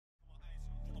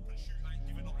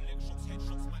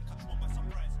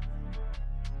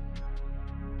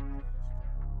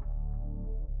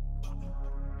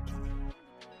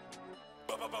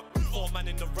Four man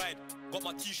in the ride, got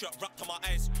my t-shirt wrapped on my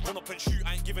eyes. Run up and shoot,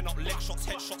 I ain't giving up. Leg shots,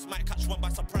 head shots, might catch one by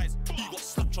surprise. He got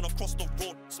slapped on across the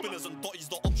road. Spinners and dotties,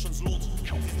 the options loads.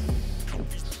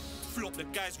 Flew up the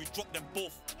guys, we dropped them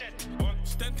both.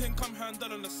 Stenting come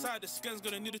handle on the side, the skin's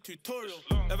gonna need a tutorial.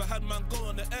 Never had man go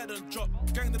on the air and drop.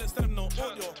 Gang didn't send him no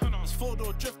audio. It's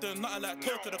four-door drifting, nothing like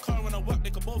Tokyo. The car when I whack, they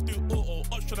can both do auto.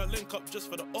 Us tryna link up just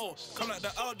for the O. Come like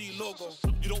the Audi logo.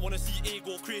 You don't wanna see A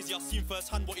go crazy, I seen first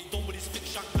hand what he done with his flick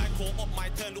shank. I caught up my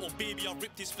turn, little baby, I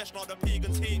ripped his flesh, now the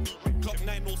pagans hate me. Clock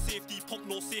 9, no safety, pump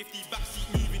no safety,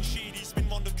 backseat moving shady. Spin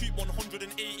round the coupe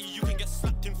 180, you can get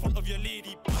slapped in front of your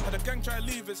lady. Had a gang try to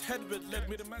leave his head with leg,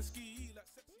 made a man ski like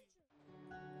sexy.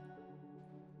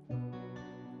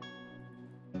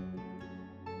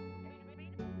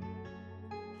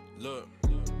 Look,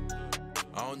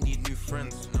 I don't need new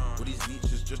friends. All these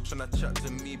leeches just tryna chat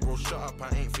to me, bro. Shut up,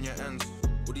 I ain't from your ends.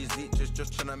 All these leeches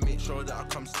just tryna make sure that I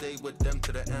come stay with them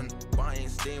to the end. But I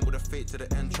ain't staying with a fate to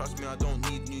the end. Trust me, I don't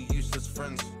need new useless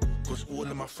friends. Cause all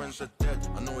of my friends are dead.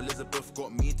 I know Elizabeth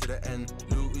got me to the end.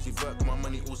 Lou Uzi Vert, my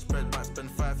money all spread. Might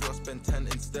spend 5, I'll spend 10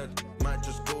 instead. Might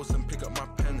just go and pick up my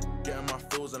pen, getting my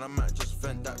feels, and I might just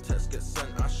vent. That text gets sent,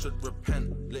 I should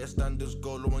repent. Later standards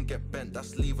go low and get bent.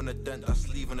 That's leaving a dent, that's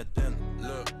leaving a dent.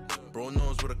 Look, bro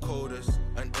knows where the code is.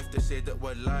 And if they say that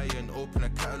we're lying, open a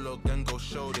catalogue and go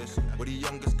show this. We're the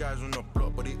youngest guys on the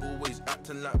block, but they always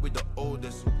acting like we're the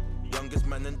oldest. Youngest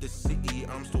man in this city,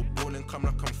 I'm still balling, come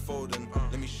like I'm folding.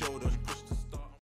 Let me show them.